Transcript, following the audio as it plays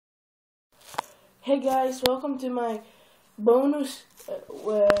Hey guys, welcome to my bonus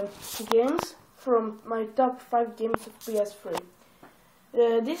games from my top 5 games of PS3.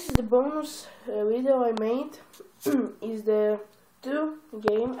 This is the bonus video I made. Is the 2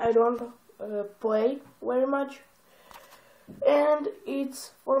 game I don't play very much, and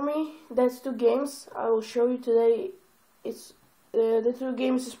it's for me. That's 2 games I will show you today. It's the 2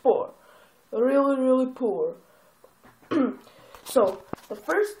 games is poor, really poor. So the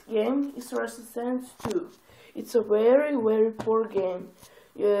first game is Resistance 2. It's a very poor game.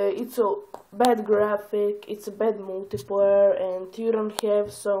 It's a bad graphic, it's a bad multiplayer, and you don't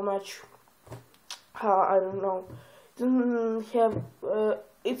have so much. I don't know. Doesn't have.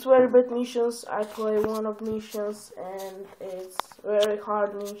 It's very bad missions. I play one of missions, and it's very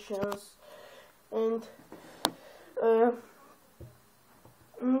hard missions, and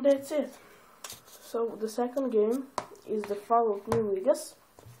that's it. So the second game is the Fallout New Vegas.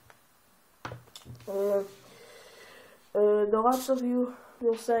 The lots of you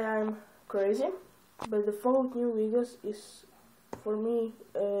will say I'm crazy, but the Fallout New Vegas is for me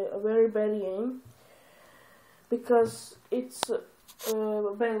a very bad game because it's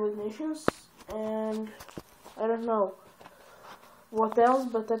bad with missions, and I don't know what else,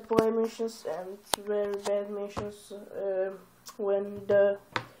 but I play missions and it's very bad missions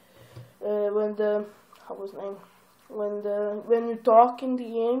when you talk in the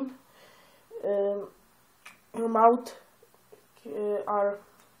game, your mouth are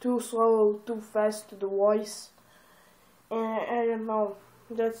too slow, too fast to the voice, and I don't know.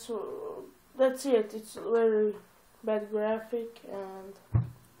 That's it. It's very bad graphic, and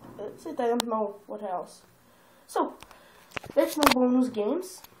that's it. I don't know what else. So that's my bonus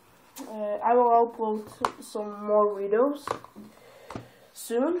games. I will upload some more videos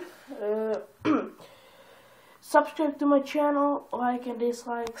soon. Subscribe to my channel, like and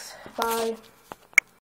dislikes. Bye.